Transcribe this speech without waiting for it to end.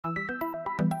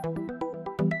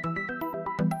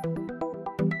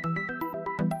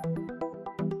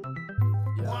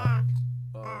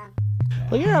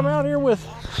Well, yeah, I'm out here with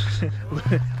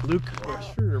Luke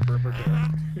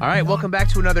Basulto. All right, welcome back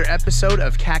to another episode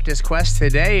of Cactus Quest.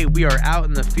 Today we are out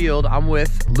in the field. I'm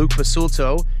with Luke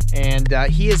Basulto, and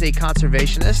he is a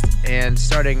conservationist and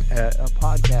starting a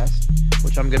podcast,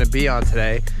 which I'm going to be on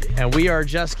today. And we are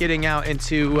just getting out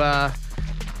into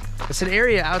it's an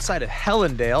area outside of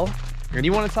Helendale. And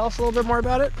you want to tell us a little bit more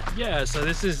about it? Yeah, so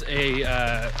this is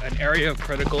an area of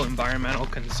critical environmental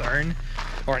concern,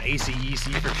 or an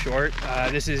A.C.E.C for short.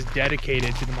 This is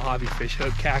dedicated to the Mojave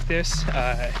fishhook cactus,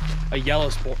 a yellow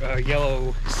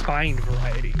spined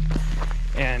variety.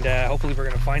 And hopefully we're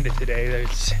going to find it today.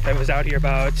 I was out here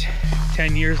about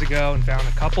 10 years ago and found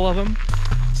a couple of them.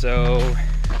 So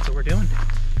that's what we're doing.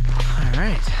 All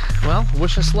right, well,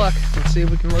 wish us luck. Let's see if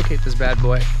we can locate this bad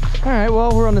boy. All right,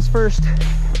 well, we're on this first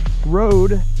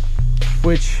road,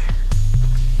 which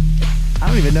I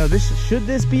don't even know. Should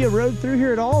this be a road through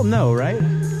here at all? No, right?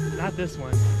 Not this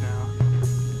one,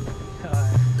 no.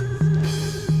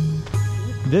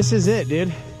 This is it,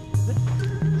 dude.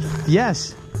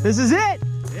 Yes, this is it.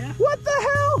 Yeah. What the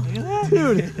hell,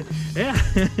 dude? Yeah.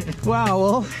 Wow.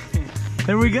 Well,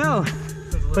 there we go.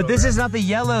 But this is not the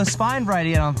yellow spine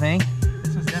variety, I don't think.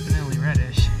 This one's definitely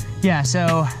reddish. Yeah.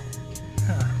 So,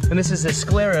 and this is a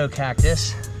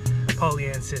Sclerocactus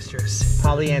polyancistrus.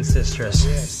 Polyancistrus.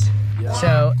 Yes. Yeah.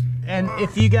 So, and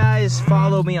if you guys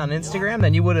follow me on Instagram,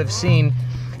 then you would have seen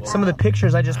some of the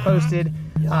pictures I just posted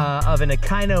of an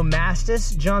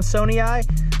Echinomastus johnsonii.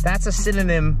 That's a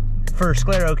synonym for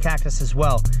Sclerocactus as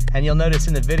well. And you'll notice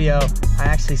in the video, I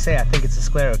actually say I think it's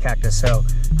a Sclerocactus. So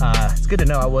it's good to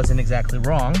know I wasn't exactly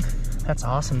wrong. That's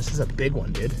awesome. This is a big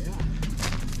one, dude.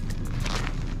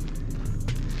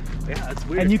 Yeah, that's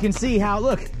weird. And you can see how,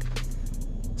 look.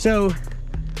 So,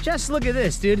 just look at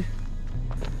this, dude.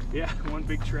 Yeah, one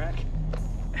big track.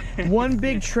 One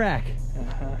big track.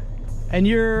 And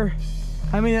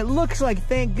I mean, it looks like,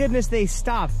 thank goodness they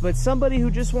stopped, but somebody who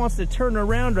just wants to turn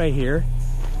around right here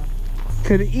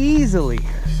could easily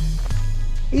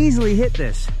hit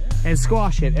this and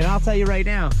squash it. And I'll tell you right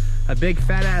now, a big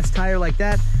fat ass tire like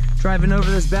that, driving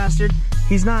over this bastard,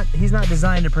 he's not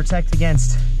designed to protect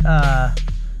against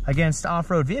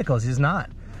off-road vehicles. He's not.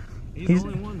 He's the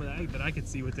only one that I could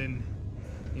see within,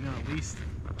 you know, at least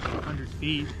 100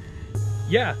 feet.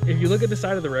 Yeah, if you look at the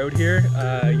side of the road here,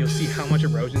 you'll see how much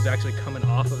erosion is actually coming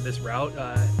off of this route.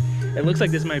 It looks like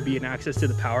this might be an access to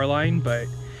the power line, but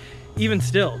even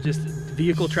still, just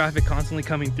vehicle traffic constantly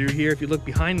coming through here. If you look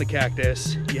behind the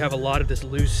cactus, you have a lot of this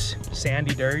loose,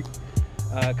 sandy dirt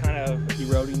kind of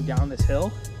eroding down this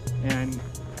hill, and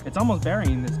it's almost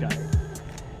burying this guy.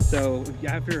 So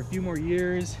after a few more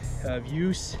years of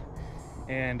use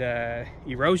and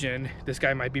erosion, this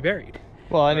guy might be buried.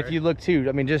 Well, and if you look too,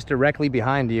 I mean, just directly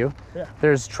behind you,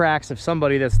 there's tracks of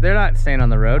somebody they're not staying on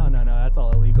the road. No, that's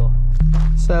all illegal.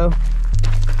 So,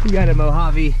 you got a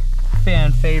Mojave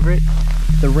fan favorite,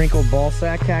 the wrinkled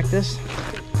ballsack cactus,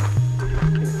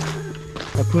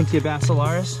 a Puntia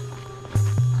basilaris.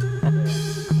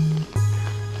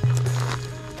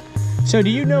 So, do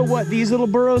you know what these little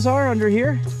burrows are under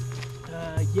here?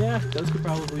 Yeah, those could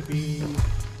probably be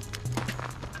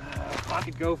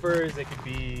pocket gophers. They could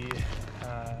be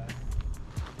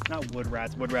not wood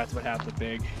rats. Wood rats would have the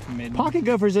big mid. Pocket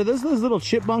gophers, are those little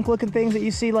chipmunk looking things that you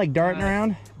see like darting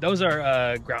around? Those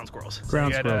are ground squirrels.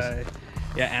 Ground squirrels.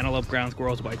 Yeah, antelope ground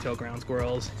squirrels, white-tailed ground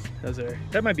squirrels.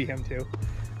 That might be him too.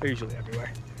 They're usually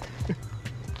everywhere.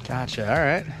 Gotcha. All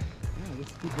right.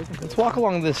 Yeah, let's walk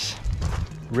along this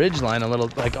ridge line a little,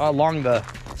 like along the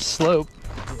slope.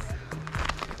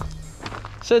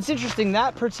 So it's interesting,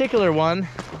 that particular one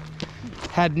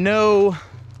had no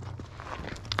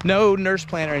nurse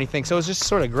plant or anything, so it was just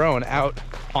sort of growing out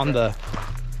on the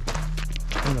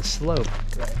slope.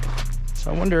 Right.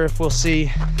 So I wonder if we'll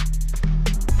see.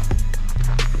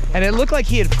 And it looked like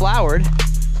he had flowered.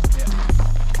 Yeah.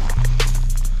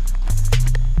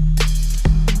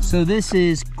 So this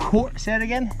is say it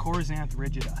again? Coryzanth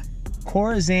rigida.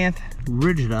 Coryzanth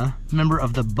rigida, member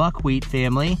of the buckwheat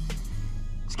family.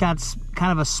 It's got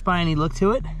kind of a spiny look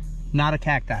to it, not a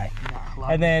cacti. No,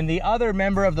 and then the other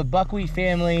member of the buckwheat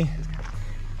family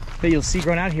that you'll see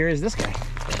growing out here is this guy.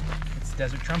 It's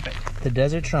desert trumpet. The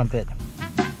desert trumpet.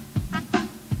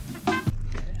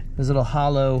 This little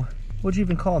hollow, what'd you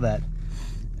even call that?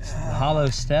 Hollow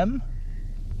stem?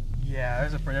 Yeah,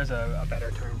 there's a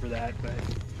better term for that, but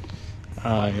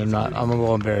I'm a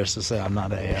little embarrassed to say I'm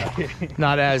not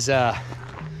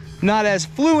as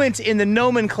fluent in the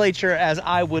nomenclature as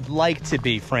I would like to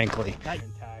be, frankly. Intact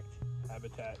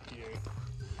habitat here.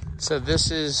 So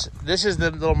this is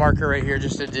the little marker right here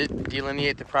just to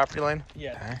delineate the property line?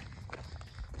 Yeah. Okay.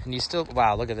 And you still,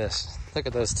 wow, look at this. Look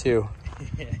at those two.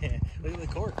 Look at the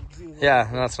cork. Yeah,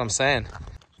 that's what I'm saying.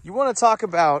 You want to talk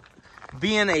about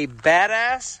being a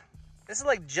badass? This is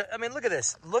like, I mean, look at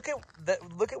this. Look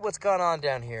at what's gone on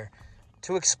down here.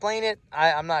 To explain it,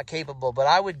 I'm not capable, but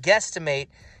I would guesstimate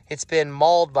it's been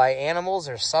mauled by animals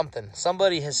or something.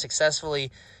 Somebody has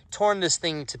successfully torn this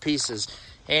thing to pieces.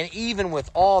 And even with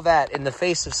all that, in the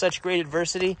face of such great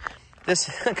adversity, this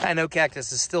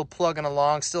cactus is still plugging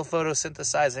along, still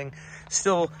photosynthesizing,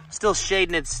 still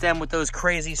shading its stem with those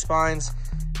crazy spines,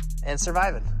 and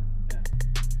surviving.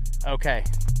 Yeah. Okay.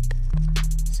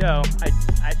 So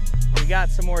we got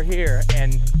some more here,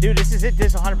 and dude, this is it.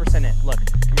 This is 100% it. Look.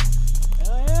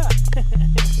 Oh yeah.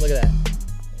 Look at that.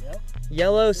 Yep.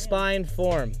 Yellow spine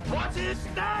form. What's his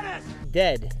status?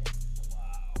 Dead.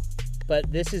 Wow.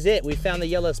 But this is it. We found the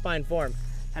yellow spine form,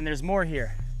 and there's more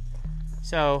here.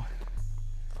 So,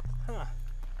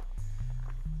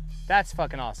 that's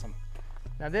fucking awesome.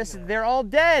 Now they're all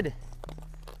dead.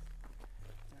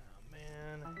 Oh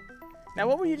man. Now,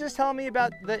 what were you just telling me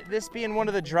about this being one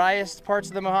of the driest parts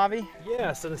of the Mojave?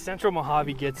 Yeah, so the central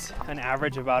Mojave gets an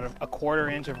average of about a quarter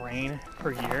inch of rain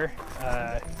per year.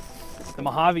 The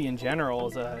Mojave in general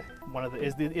is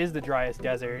the driest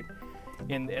desert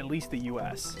in at least the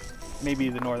U.S., maybe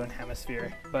the northern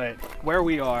hemisphere. But where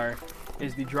we are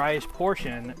is the driest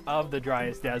portion of the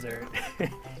driest desert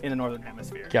in the northern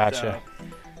hemisphere. Gotcha. So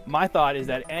my thought is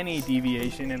that any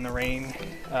deviation in the rain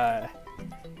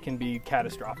can be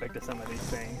catastrophic to some of these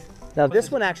things. Now this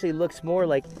one actually looks more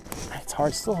like,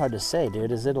 it's still hard to say,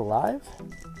 dude. Is it alive?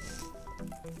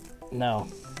 No.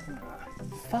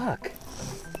 Fuck.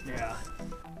 Yeah.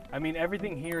 I mean,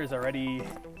 everything here is already,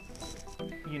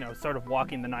 you know, sort of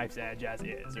walking the knife's edge as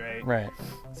is, right? Right.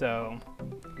 So,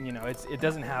 you know, it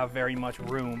doesn't have very much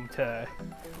room to,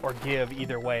 or give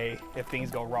either way if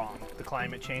things go wrong. The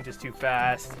climate changes too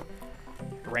fast,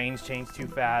 rains change too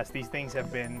fast. These things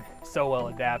have been so well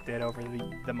adapted over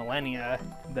the millennia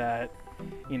that,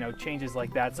 you know, changes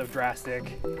like that, so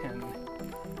drastic and,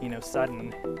 you know,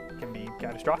 sudden, can be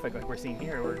catastrophic like we're seeing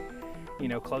here. We're, you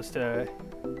know, close to,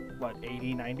 what,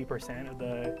 80–90% of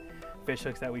the fish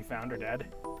hooks that we found are dead.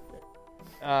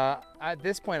 At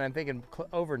this point, I'm thinking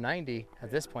over 90 at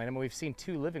this point. I mean, we've seen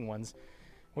 2 living ones.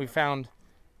 We found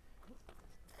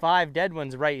 5 dead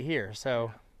ones right here,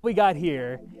 so. What we got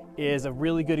here is a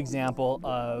really good example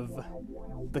of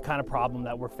the kind of problem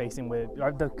that we're facing with,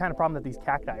 or the kind of problem that these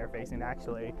cacti are facing,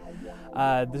 actually.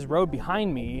 This road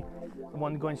behind me, the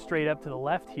one going straight up to the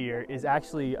left here, is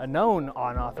actually a known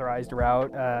unauthorized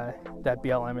route that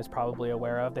BLM is probably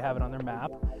aware of. They have it on their map.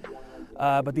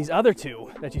 But these other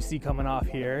 2 that you see coming off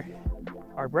here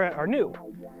are new,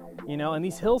 you know, and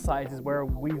these hillsides is where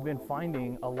we've been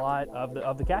finding a lot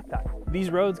of the cacti. These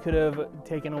roads could have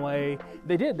taken away,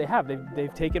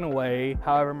 they've taken away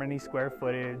however many square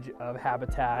footage of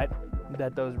habitat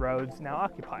that those roads now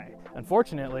occupy.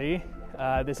 Unfortunately,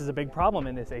 this is a big problem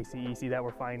in this A.C.E.C that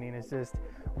we're finding, is just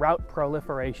route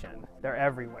proliferation. They're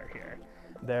everywhere here.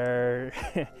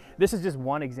 This is just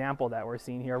one example that we're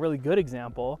seeing here, a really good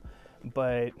example,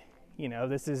 but you know,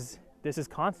 this is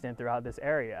constant throughout this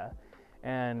area.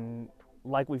 And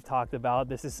like we've talked about,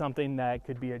 this is something that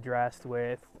could be addressed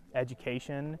with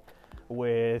education,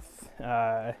 with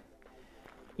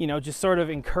you know, just sort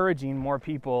of encouraging more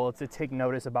people to take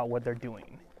notice about what they're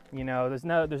doing. You know, there's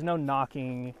no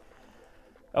knocking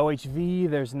OHV,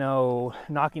 there's no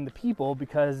knocking the people,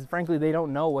 because frankly they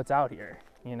don't know what's out here.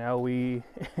 You know, we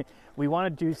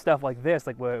want to do stuff like this,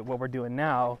 like what we're doing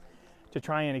now, to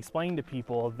try and explain to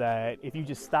people that if you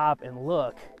just stop and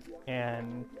look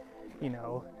and, you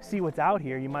know, see what's out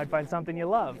here, you might find something you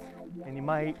love. And you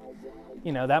might,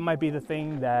 you know, that might be the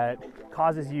thing that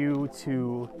causes you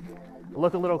to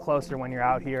look a little closer when you're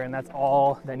out here, and that's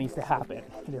all that needs to happen.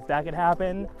 And if that could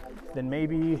happen, then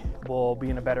maybe we'll be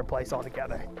in a better place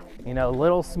altogether. You know,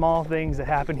 little small things that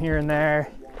happen here and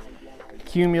there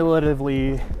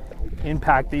cumulatively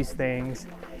impact these things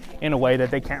in a way that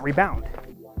they can't rebound.